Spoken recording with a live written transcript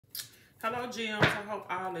Hello, Gems. I hope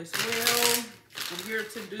all is well. I'm here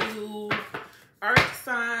to do Earth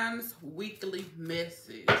Signs weekly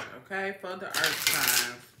message, okay? For the Earth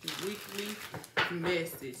Signs weekly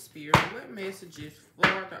message, Spirit. What messages for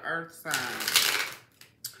the Earth Signs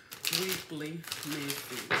weekly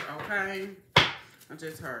message, okay? I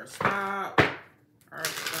just heard stop.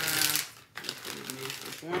 Earth Signs weekly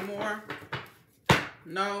message. One more.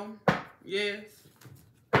 No. Yes.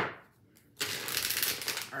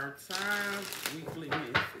 Earth Signs weekly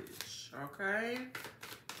message. Okay.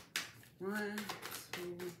 1, 2,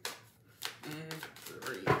 and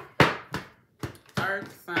 3.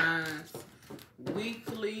 Earth Signs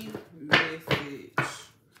weekly message.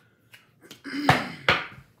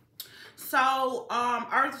 So,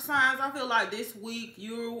 Earth Signs, I feel like this week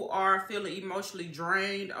you are feeling emotionally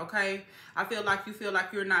drained, okay? I feel like you feel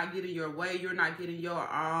like you're not getting your way. You're not getting your,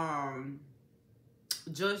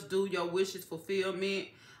 just do your wishes fulfillment.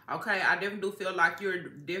 Okay, I definitely do feel like you're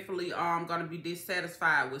definitely gonna be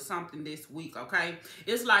dissatisfied with something this week. Okay,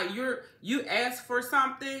 it's like you asked for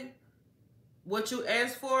something. What you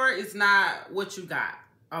asked for is not what you got.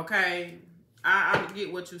 Okay, I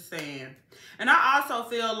get what you're saying. And I also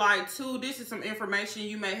feel like too, this is some information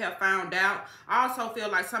you may have found out. I also feel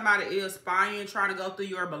like somebody is spying, trying to go through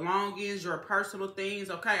your belongings, your personal things.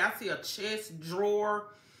 Okay, I see a chest drawer.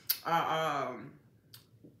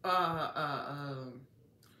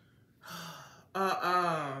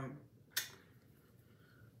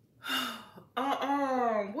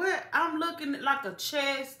 What? I'm looking at like a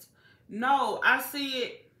chest. No, I see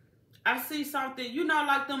it. I see something, you know,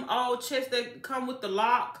 like them old chests that come with the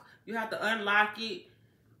lock. You have to unlock it,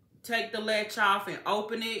 take the latch off and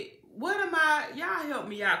open it. What am I? Y'all help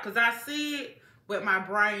me out, because I see it, but my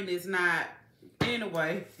brain is not.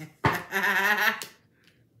 Anyway.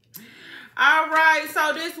 All right,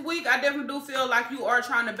 so this week, I definitely do feel like you are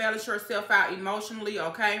trying to balance yourself out emotionally,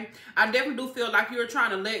 okay? I definitely do feel like you're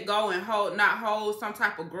trying to let go and not hold some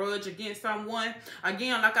type of grudge against someone.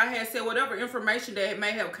 Again, like I had said, whatever information that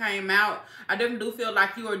may have came out, I definitely do feel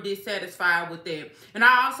like you are dissatisfied with that. And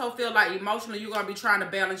I also feel like emotionally, you're going to be trying to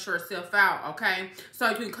balance yourself out, okay? So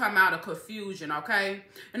you can come out of confusion, okay?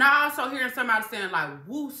 And I also hear somebody saying like,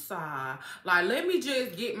 woosah. Like, let me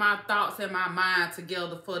just get my thoughts and my mind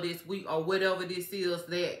together for this week, or whatever this is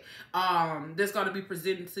that that's going to be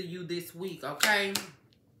presented to you this week, okay?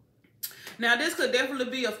 Now, this could definitely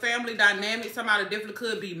be a family dynamic. Somebody definitely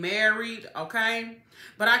could be married, okay?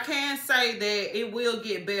 But I can say that it will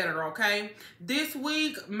get better, okay? This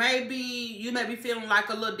week, maybe you may be feeling like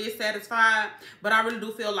a little dissatisfied, but I really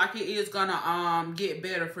do feel like it is going to get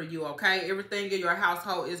better for you, okay? Everything in your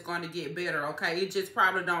household is going to get better, okay? It just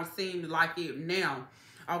probably don't seem like it now.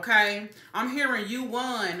 Okay, I'm hearing you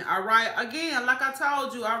won. All right, again, like I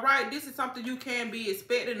told you, all right, this is something you can be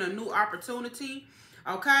expecting, a new opportunity.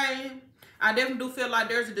 Okay, I definitely do feel like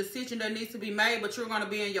there's a decision that needs to be made, but you're going to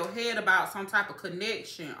be in your head about some type of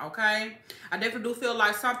connection. Okay, I definitely do feel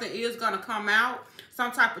like something is going to come out.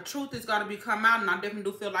 Some type of truth is going to be come out, and I definitely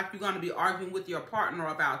do feel like you're going to be arguing with your partner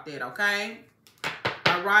about that. Okay.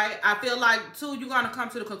 All right, I feel like too, you're going to come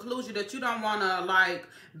to the conclusion that you don't want to like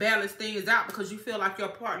balance things out because you feel like your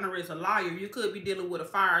partner is a liar. You could be dealing with a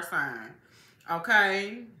fire sign.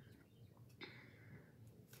 Okay.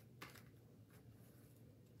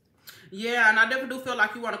 Yeah, and I definitely do feel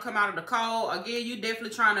like you want to come out of the cold. Again, you definitely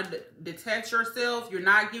trying to detach yourself. You're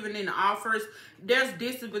not giving any offers. There's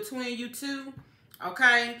distance between you two.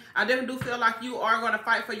 Okay, I definitely do feel like you are going to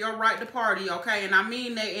fight for your right to party, okay? And I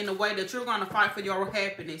mean that in a way that you're going to fight for your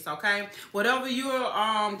happiness, okay? Whatever you're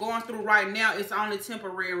going through right now, it's only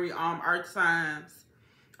temporary, Earth Signs,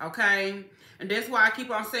 okay? And that's why I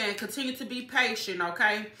keep on saying, continue to be patient,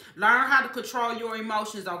 okay? Learn how to control your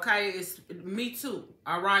emotions, okay? It's me too,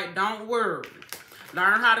 all right? Don't worry.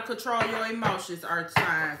 Learn how to control your emotions, Earth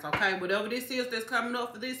Signs, okay? Whatever this is that's coming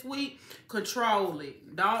up for this week, control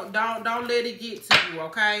it. Don't let it get to you,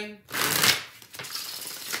 okay?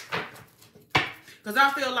 Because I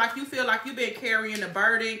feel like you've been carrying the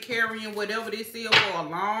burden, carrying whatever this is for a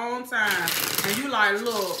long time. And you like,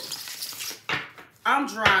 look, I'm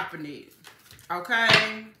dropping it,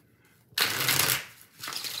 okay?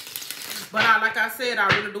 But like I said, I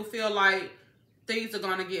really do feel like things are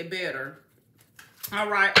going to get better. All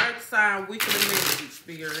right, Earth Sign weekly message,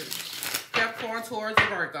 Spirit. Capricorn, Taurus,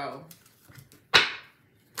 Virgo.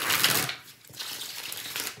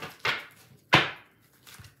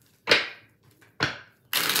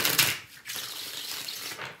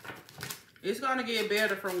 It's going to get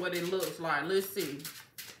better from what it looks like. Let's see.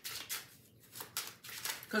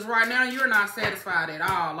 Because right now, you're not satisfied at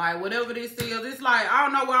all. Like, whatever this is, it's like, I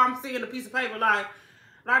don't know why I'm seeing a piece of paper. Like,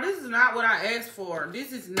 Like, this is not what I asked for.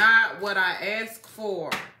 This is not what I asked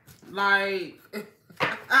for. Like,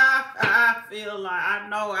 I feel like,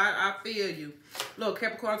 I feel you. Look,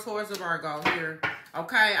 Capricorn, Taurus, and Virgo here.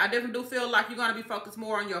 Okay, I definitely do feel like you're going to be focused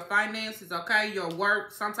more on your finances, okay? Your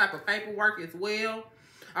work, some type of paperwork as well.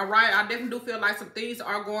 All right, I definitely do feel like some things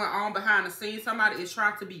are going on behind the scenes. Somebody is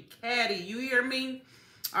trying to be catty. You hear me?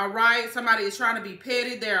 All right, somebody is trying to be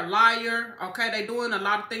petty. They're a liar. Okay, they're doing a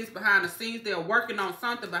lot of things behind the scenes. They're working on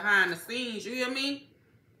something behind the scenes. You hear me?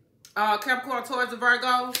 Capricorn, Taurus, and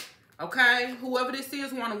Virgo. Okay, whoever this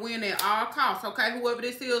is want to win at all costs. Okay, whoever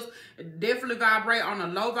this is definitely vibrate on a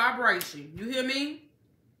low vibration. You hear me?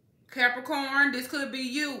 Capricorn, this could be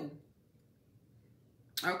you.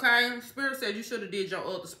 Okay, Spirit said you should have did your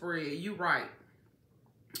other spread. You right.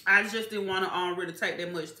 I just didn't want to really take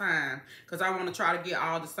that much time because I want to try to get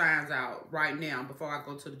all the signs out right now before I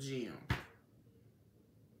go to the gym.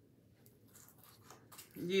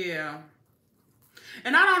 Yeah.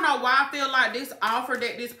 And I don't know why I feel like this offer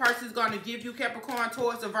that this person is going to give you, Capricorn,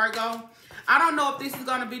 Taurus, and Virgo. I don't know if this is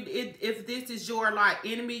going to be, if this is your like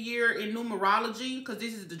enemy year in numerology, because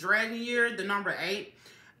this is the dragon year, the number 8.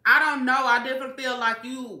 I don't know. I definitely feel like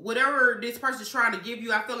you, whatever this person is trying to give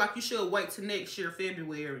you, I feel like you should wait till next year,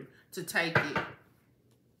 February, to take it.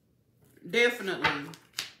 Definitely.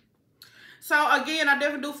 So, again, I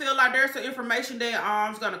definitely do feel like there's some information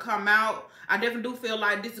that is going to come out. I definitely do feel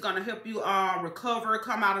like this is going to help you recover,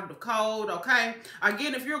 come out of the cold, okay?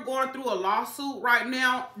 Again, if you're going through a lawsuit right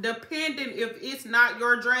now, depending if it's not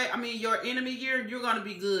your your enemy year, you're going to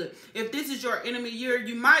be good. If this is your enemy year,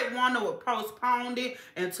 you might want to postpone it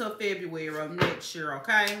until February of next year,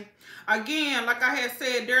 okay? Again, like I had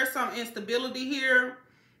said, there's some instability here.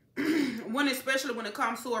 Especially when it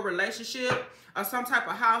comes to a relationship or some type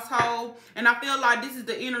of household. And I feel like this is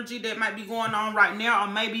the energy that might be going on right now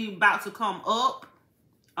or maybe about to come up.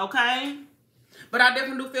 Okay? But I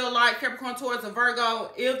definitely do feel like Capricorn, Taurus, and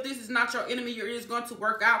Virgo, if this is not your enemy, it is going to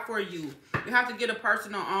work out for you. You have to get a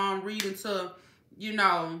personal reading to,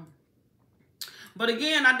 But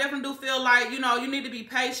again, I definitely do feel like, you need to be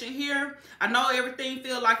patient here. I know everything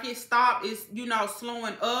feel like it stopped. It's,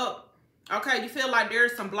 slowing up. Okay, you feel like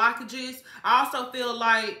there's some blockages. I also feel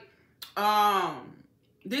like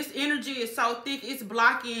this energy is so thick, it's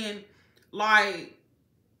blocking, like,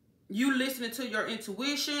 you listening to your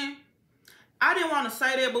intuition. I didn't want to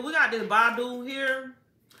say that, but we got this Badu here.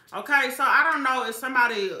 Okay, so I don't know if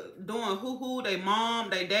somebody doing hoo-hoo, their mom,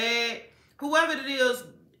 their dad, whoever it is,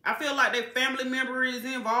 I feel like their family member is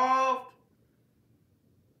involved.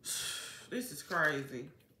 This is crazy.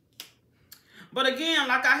 But again,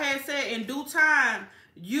 like I had said, in due time,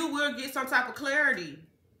 you will get some type of clarity.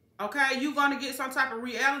 Okay? You're going to get some type of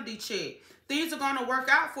reality check. Things are going to work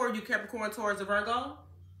out for you, Capricorn, Taurus, and Virgo.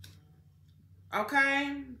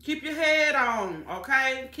 Okay? Keep your head on.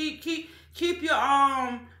 Okay? Keep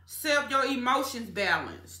your your emotions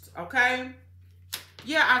balanced. Okay?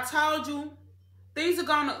 Yeah, I told you. Things are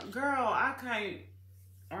going to... Girl, I can't...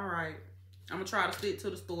 All right. I'm going to try to stick to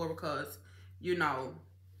the story because,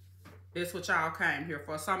 that's what y'all came here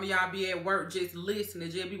for. Some of y'all be at work just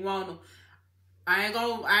listening, just be wanting. I ain't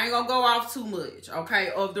gonna go off too much, okay,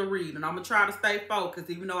 of the reading. I'm gonna try to stay focused,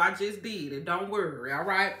 even though I just did it. Don't worry, all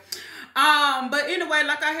right. But anyway,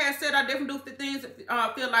 like I had said, I definitely do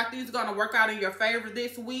feel like these are gonna work out in your favor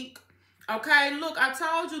this week. Okay, look, I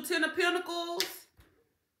told you 10 of Pentacles.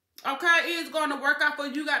 Okay, it's gonna work out for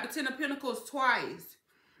you. You got the 10 of Pentacles twice.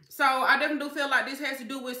 So, I definitely do feel like this has to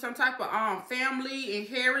do with some type of family,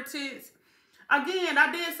 inheritance. Again,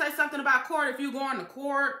 I did say something about court. If you're going to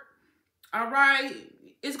court, all right,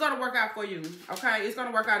 it's going to work out for you, okay? It's going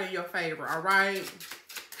to work out in your favor, all right?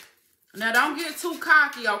 Now, don't get too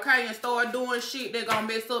cocky, okay, and start doing shit that's going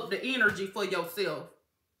to mess up the energy for yourself,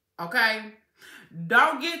 okay?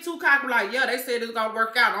 Don't get too cocky like, yeah, they said it's going to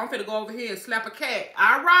work out. I'm finna go over here and slap a cat.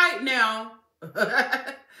 All right, now.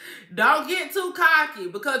 Don't get too cocky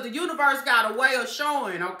because the universe got a way of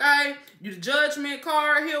showing, okay? The judgment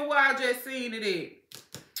card here where I just seen it at.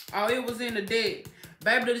 Oh, it was in the deck.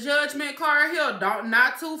 Baby, the judgment card here,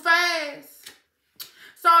 not too fast.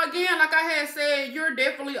 So again, like I had said, you're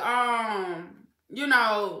definitely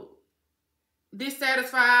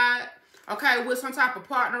dissatisfied, okay, with some type of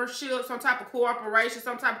partnership, some type of cooperation,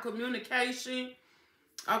 some type of communication.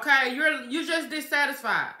 Okay, you're just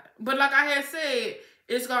dissatisfied. But like I had said,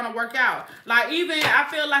 it's gonna work out. Like, even I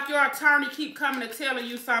feel like your attorney keep coming and telling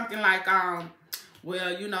you something like,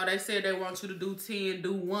 well, they said they want you to do 10,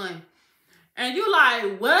 do 1. And you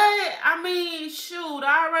like, what? I mean, shoot,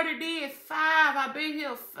 I already did 5. I've been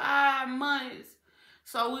here 5 months.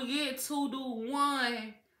 So we get 2, do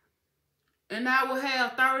 1. And I will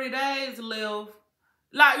have 30 days left.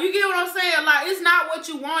 Like, you get what I'm saying? Like, it's not what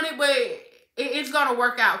you wanted, but it's going to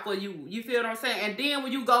work out for you. You feel what I'm saying? And then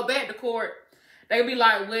when you go back to court, they be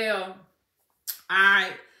like, well, all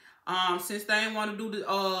right, since they ain't want to do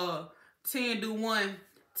the 10 do 1,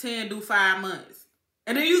 10 do 5 months.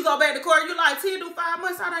 And then you go back to court, you like, 10 do 5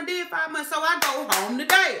 months, I done did 5 months, so I go home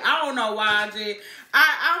today. I don't know why,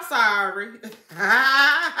 I'm sorry.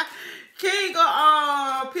 King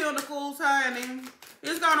of Pentacles, honey.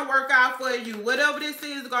 It's going to work out for you. Whatever this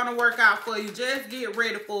is going to work out for you. Just get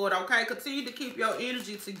ready for it, okay? Continue to keep your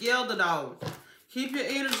energy together, though. Keep your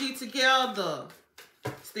energy together.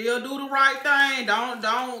 Still do the right thing. Don't,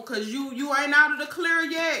 because you ain't out of the clear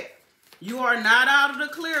yet. You are not out of the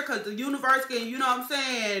clear because the universe can, you know what I'm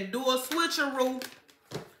saying, do a switcheroo.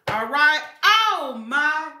 All right? Oh,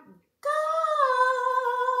 my God.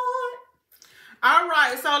 All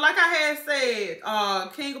right, so like I had said,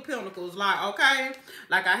 King of Pentacles, like, okay,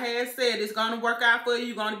 like I had said, it's going to work out for you.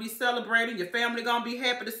 You're going to be celebrating. Your family going to be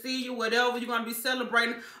happy to see you, whatever. You're going to be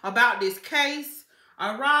celebrating about this case,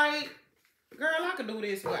 all right? Girl, I can do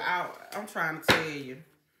this without, I'm trying to tell you.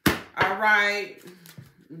 All right,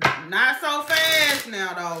 not so fast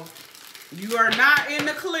now, though. You are not in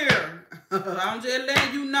the clear. I'm just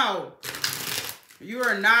letting you know. You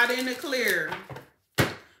are not in the clear.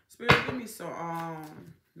 Spirit, give me some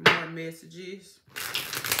more messages.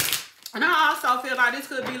 And I also feel like this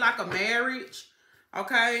could be like a marriage,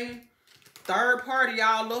 okay? Third party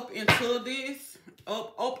y'all up into this,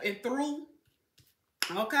 up and through,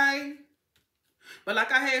 okay? But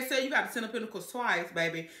like I had said, you got the 10 of Pentacles twice,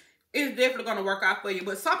 baby. It's definitely going to work out for you.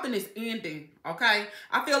 But something is ending, okay?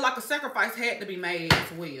 I feel like a sacrifice had to be made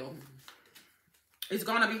as well. It's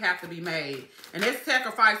going to have to be made. And that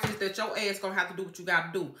sacrifice is that your ass going to have to do what you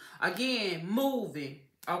got to do. Again, moving,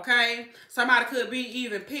 okay? Somebody could be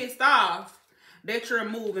even pissed off that you're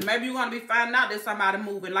moving. Maybe you're going to be finding out that somebody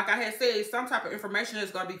moving. Like I had said, some type of information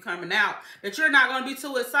is going to be coming out that you're not going to be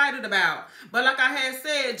too excited about. But like I had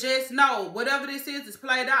said, just know, whatever this is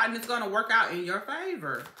played out and it's going to work out in your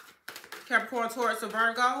favor. Capricorn, Taurus, and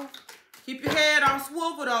Virgo. Keep your head on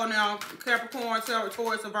swivel though now, Capricorn,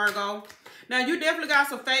 Taurus, and Virgo. Now, you definitely got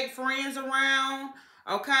some fake friends around,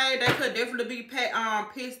 okay? They could definitely be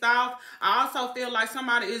pissed off. I also feel like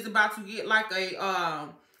somebody is about to get like a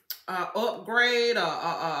upgrade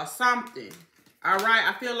or something, all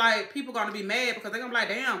right? I feel like people going to be mad because they're going to be like,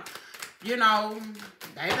 damn, you know,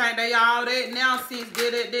 they think they all that now since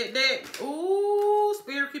that. Ooh,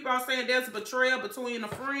 Spirit keep on saying there's a betrayal between a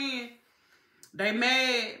friend. They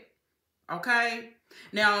mad, okay?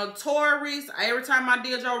 Now, Taurus, every time I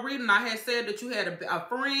did your reading, I had said that you had a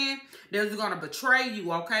friend that was going to betray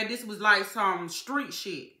you, okay? This was like some street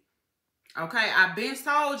shit, okay? I've been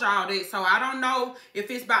told y'all that, so I don't know if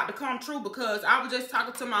it's about to come true because I was just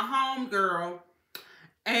talking to my homegirl,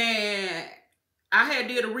 and I had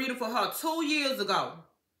did a reading for her 2 years ago.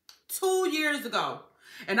 2 years ago.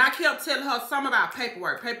 And I kept telling her something about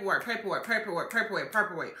paperwork. She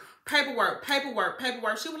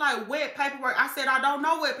was like, what paperwork? I said, I don't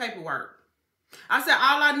know what paperwork. I said,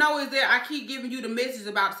 all I know is that I keep giving you the message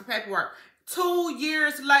about the paperwork. 2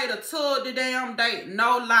 years later, to the damn date,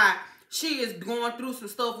 no lie, she is going through some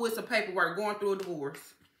stuff with some paperwork, going through a divorce.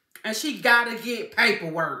 And she got to get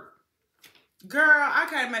paperwork. Girl, I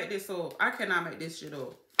can't make this up. I cannot make this shit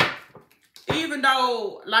up. Even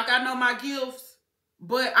though, like, I know my gifts,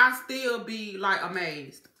 but I still be, like,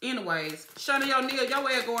 amazed. Anyways, Shana O'Neal, your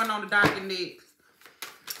ass going on the docket next.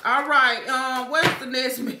 All right, what's the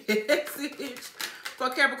next message for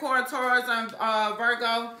Capricorn, Taurus, and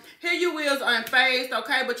Virgo? Here you is unfazed,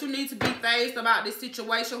 okay? But you need to be fazed about this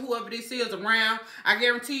situation, whoever this is around. I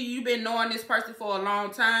guarantee you've been knowing this person for a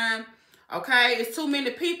long time, okay? It's too many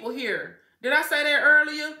people here. Did I say that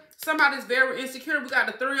earlier? Somebody's very insecure. We got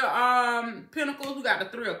the 3 of Pentacles. We got the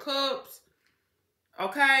 3 of Cups.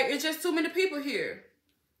 Okay, it's just too many people here.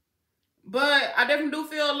 But I definitely do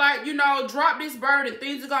feel like, you know, drop this burden.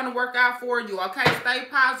 Things are going to work out for you, okay? Stay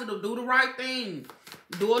positive. Do the right thing.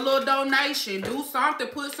 Do a little donation. Do something.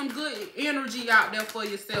 Put some good energy out there for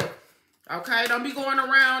yourself, okay? Don't be going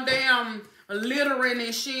around damn littering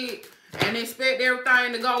and shit and expect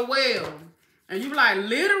everything to go well. And you be like,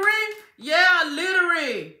 littering? Yeah,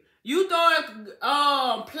 littering. You throwing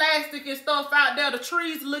plastic and stuff out there. The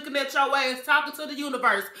trees looking at your ass, talking to the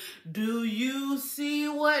universe. Do you see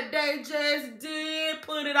what they just did?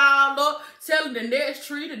 Put it all up. Telling the next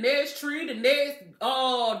tree, the next tree, the next,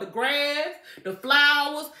 the grass, the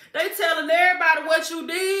flowers. They telling everybody what you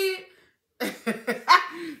did.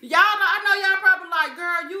 I know y'all probably like,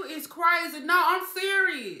 girl, you is crazy. No, I'm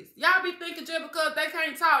serious. Y'all be thinking just because they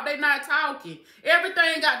can't talk, they not talking.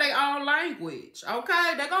 Everything got their own language,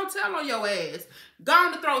 okay? They gonna tell on your ass.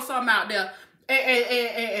 Gonna throw something out there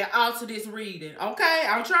and alter this reading, okay?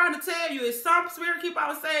 I'm trying to tell you, if some spirit keep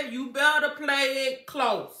on saying, you better play it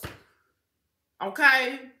close,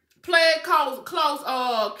 okay? Play it close,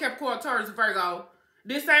 Capricorn, Taurus, Virgo.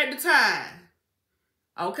 This ain't the time.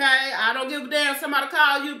 Okay, I don't give a damn. Somebody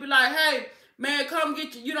call you, be like, hey, man, come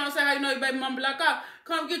get you. You know what I'm saying? How you know your baby mama be like, oh,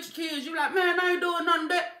 come get your kids. You like, man, I ain't doing none of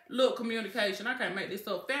that. Look, communication. I can't make this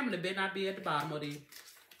up. Family better not be at the bottom of this.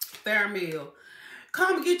 Fair meal.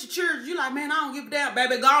 Come get your children. You like, man, I don't give a damn.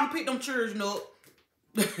 Baby, go on and pick them children up.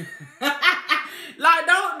 Like,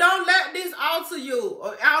 don't let this alter you.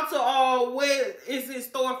 Or alter where it's in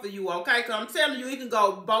store for you, okay? Because I'm telling you, it can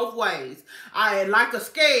go both ways. Like a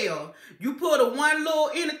scale. You put a one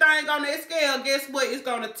little anything on that scale, guess what? It's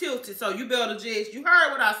going to tilt it. So you better just, you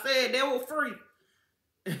heard what I said. They were free.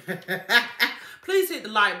 Please hit the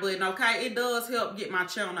like button, okay? It does help get my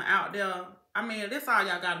channel out there. I mean, that's all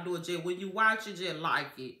y'all got to do. Just when you watch it, just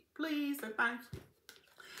like it. Please and thank you.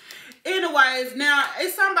 Anyways, now,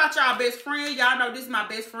 it's something about y'all best friend. Y'all know this is my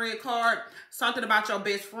best friend card. Something about your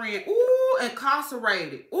best friend. Ooh,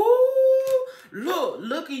 incarcerated. Ooh,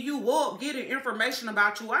 looking you up, getting information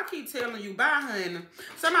about you. I keep telling you, bye, honey.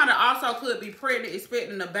 Somebody also could be pregnant,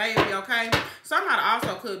 expecting a baby, okay? Somebody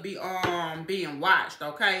also could be being watched,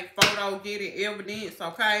 okay? Photo, getting evidence,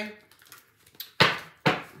 okay?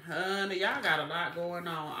 Honey, y'all got a lot going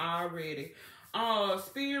on already.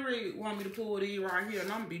 Spirit want me to pull these right here, and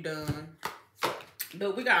I'm gonna be done.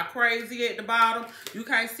 But we got crazy at the bottom. You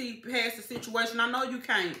can't see past the situation. I know you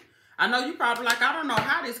can't. I know you probably like, I don't know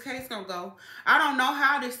how this case gonna go. I don't know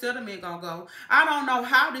how this settlement gonna go. I don't know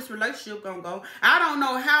how this relationship gonna go. I don't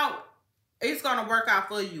know how it's gonna work out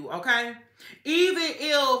for you, okay? Even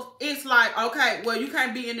if it's like, okay, well, you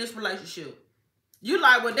can't be in this relationship. You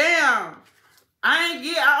like, well, damn.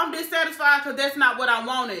 I'm dissatisfied because that's not what I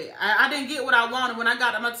wanted. I didn't get what I wanted when I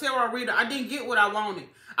got my tarot reader. I didn't get what I wanted.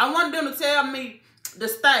 I wanted them to tell me to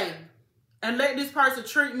stay and let this person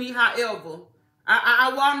treat me however.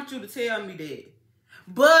 I wanted you to tell me that.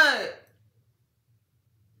 But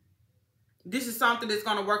this is something that's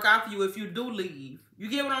going to work out for you if you do leave. You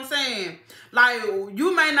get what I'm saying? Like,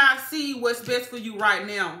 you may not see what's best for you right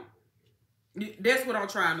now. That's what I'm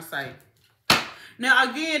trying to say.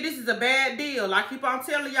 Now, again, this is a bad deal. I keep on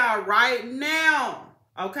telling y'all right now.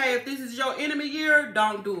 Okay, if this is your enemy year,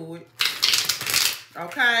 don't do it.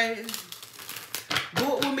 Okay?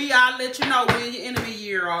 Book with me, I'll let you know when your enemy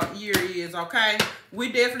year is, okay?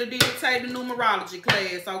 We definitely did take the numerology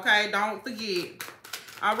class, okay? Don't forget.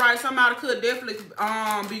 All right, somebody could definitely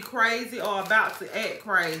be crazy or about to act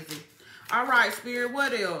crazy. All right, Spirit,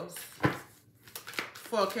 what else?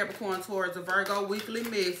 For Capricorn, Taurus, and Virgo weekly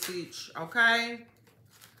message, okay?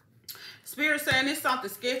 Spirit saying there's something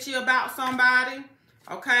sketchy about somebody,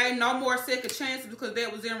 okay? No more second chances because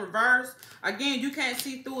that was in reverse. Again, you can't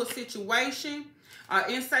see through a situation.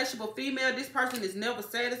 Insatiable female, this person is never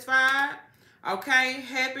satisfied, okay?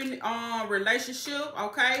 Happy relationship,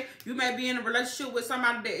 okay? You may be in a relationship with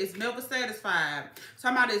somebody that is never satisfied.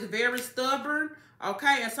 Somebody is very stubborn,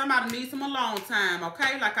 okay? And somebody needs them a long time,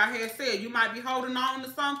 okay? Like I had said, you might be holding on to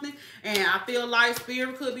something, and I feel like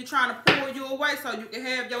Spirit could be trying to pull you away so you can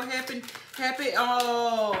have your happy, happily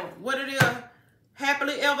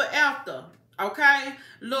ever after, okay?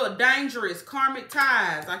 Look, dangerous, karmic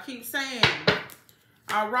ties, I keep saying.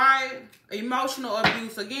 All right? Emotional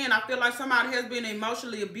abuse. Again, I feel like somebody has been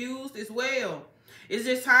emotionally abused as well. It's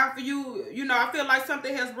just time for you. You know, I feel like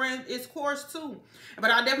something has run its course too.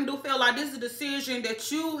 But I definitely do feel like this is a decision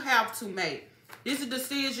that you have to make. This is a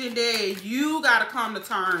decision that you got to come to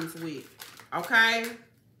terms with. Okay?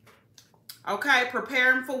 Okay?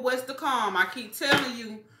 Preparing for what's to come. I keep telling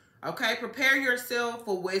you. Okay? Prepare yourself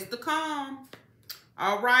for what's to come.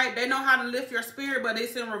 All right? They know how to lift your spirit, but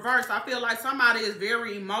it's in reverse. I feel like somebody is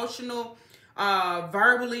very emotional,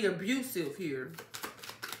 verbally abusive here.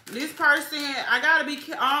 This person, I gotta be,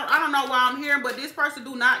 I don't know why I'm here, but this person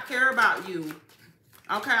do not care about you.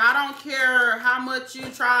 Okay, I don't care how much you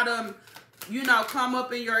try to, you know, come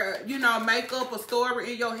up in your, you know, make up a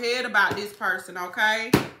story in your head about this person,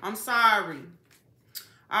 okay? I'm sorry.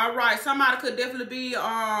 All right, somebody could definitely be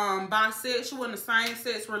bisexual in the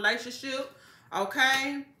same-sex relationship,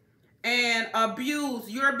 okay? And abuse,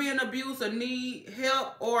 you're being abused or need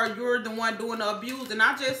help, or you're the one doing the abuse. And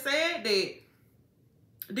I just said that.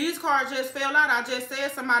 These cards just fell out. I just said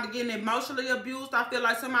somebody getting emotionally abused. I feel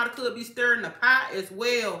like somebody could be stirring the pot as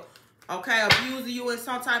well. okay, abusing you in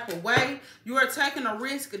some type of way. You are taking a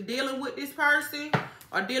risk of dealing with this person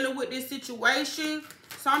or dealing with this situation.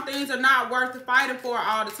 Some things are not worth fighting for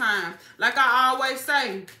all the time. Like I always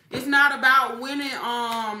say, it's not about winning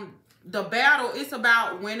the battle. It's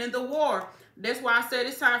about winning the war. That's why I said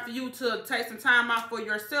it's time for you to take some time out for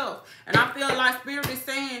yourself. And I feel like Spirit is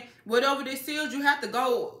saying, whatever this is, you have to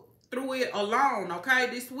go through it alone, okay,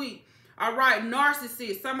 this week. All right,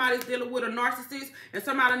 narcissist. Somebody's dealing with a narcissist and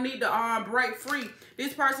somebody need to break free.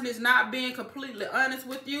 This person is not being completely honest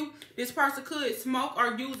with you. This person could smoke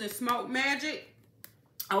or using smoke magic.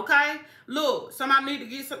 Okay? Look, somebody need to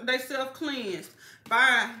get themselves cleansed.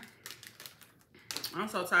 Bye. I'm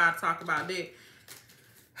so tired of talking about that.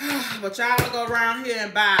 But y'all go around here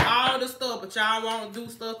and buy all the stuff, but y'all won't do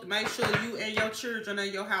stuff to make sure you and your children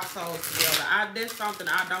and your household together. That's something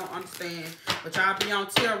I don't understand. But y'all be on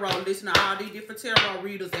tarot, listen to all these different tarot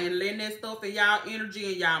readers and letting that stuff in y'all energy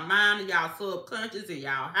and y'all mind and y'all subconscious and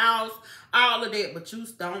y'all house, all of that. But you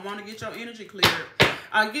don't want to get your energy cleared.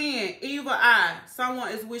 Again, evil eye.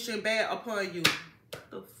 Someone is wishing bad upon you. What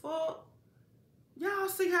the fuck? Y'all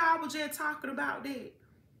see how I was just talking about that?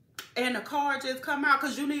 And the card just come out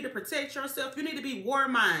because you need to protect yourself. You need to be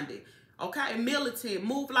war-minded, okay? Militant,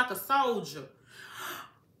 move like a soldier.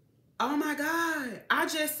 Oh, my God. I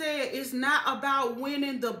just said it's not about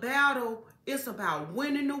winning the battle. It's about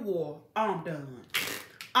winning the war. I'm done.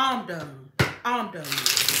 I'm done. I'm done.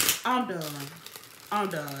 I'm done. I'm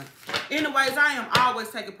done. Anyways, I am always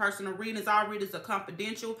taking personal readings. All readings are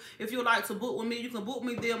confidential. If you would like to book with me, you can book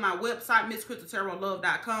me via my website,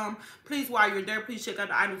 MissCrystalTarotLove.com. Please, while you're there, please check out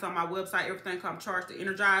the items on my website. Everything comes charged to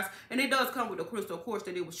energize. And it does come with the crystal, of course,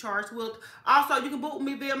 that it was charged with. Also, you can book with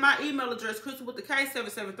me via my email address,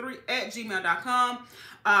 crystal773@gmail.com.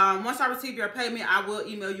 Once I receive your payment, I will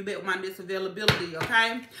email you back with my next availability,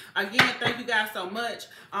 okay? Again, thank you guys so much.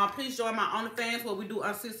 Please join my OnlyFans where we do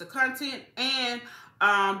uncensored content and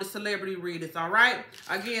the celebrity readers, all right?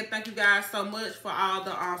 Again, thank you guys so much for all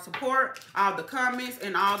the support, all the comments,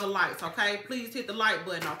 and all the likes, okay? Please hit the like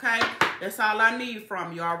button, okay? That's all I need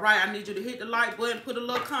from you, all right? I need you to hit the like button, put a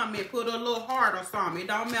little comment, put a little heart or something. It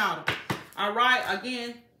don't matter, all right?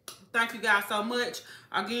 Again, thank you guys so much.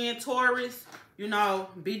 Again, Taurus, you know,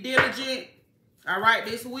 be diligent, all right,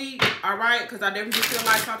 this week, all right? Because I definitely feel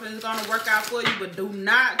like something is going to work out for you, but do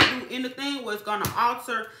not do anything where it's going to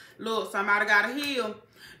alter. Look, somebody got to heal.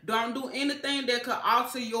 Don't do anything that could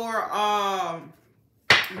alter your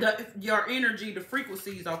energy, the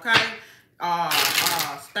frequencies, okay?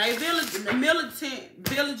 Stay vigilant.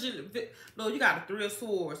 Look, you got the 3 of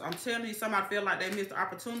Swords. I'm telling you, somebody feel like they missed the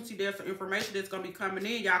opportunity. There's some information that's going to be coming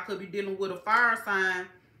in. Y'all could be dealing with a fire sign,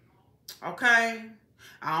 okay?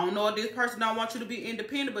 I don't know if this person don't want you to be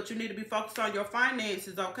independent, but you need to be focused on your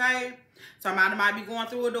finances, okay? Somebody might be going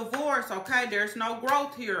through a divorce, okay? There's no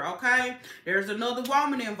growth here, okay? There's another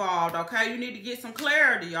woman involved, okay? You need to get some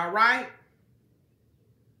clarity, all right?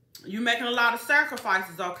 You're making a lot of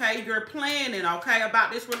sacrifices, okay? You're planning, okay,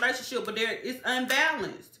 about this relationship, but it's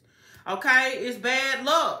unbalanced, okay? It's bad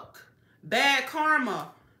luck, bad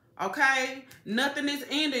karma, okay? Nothing is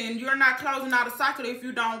ending. You're not closing out a cycle if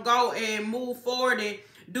you don't go and move forward and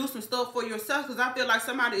do some stuff for yourself, because I feel like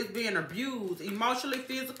somebody is being abused emotionally,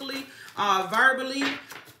 physically, verbally,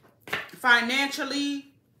 financially,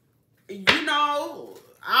 you know,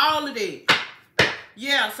 all of that.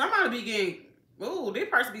 Yeah, somebody be getting, ooh, this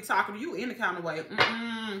person be talking to you any kind of way.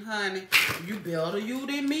 Honey, you better you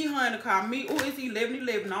than me, honey. Call me. Ooh, it's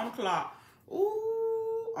 11:11 on the clock.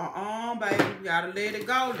 Ooh, baby, you gotta let it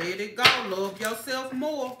go. Let it go. Love yourself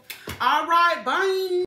more. All right, bye.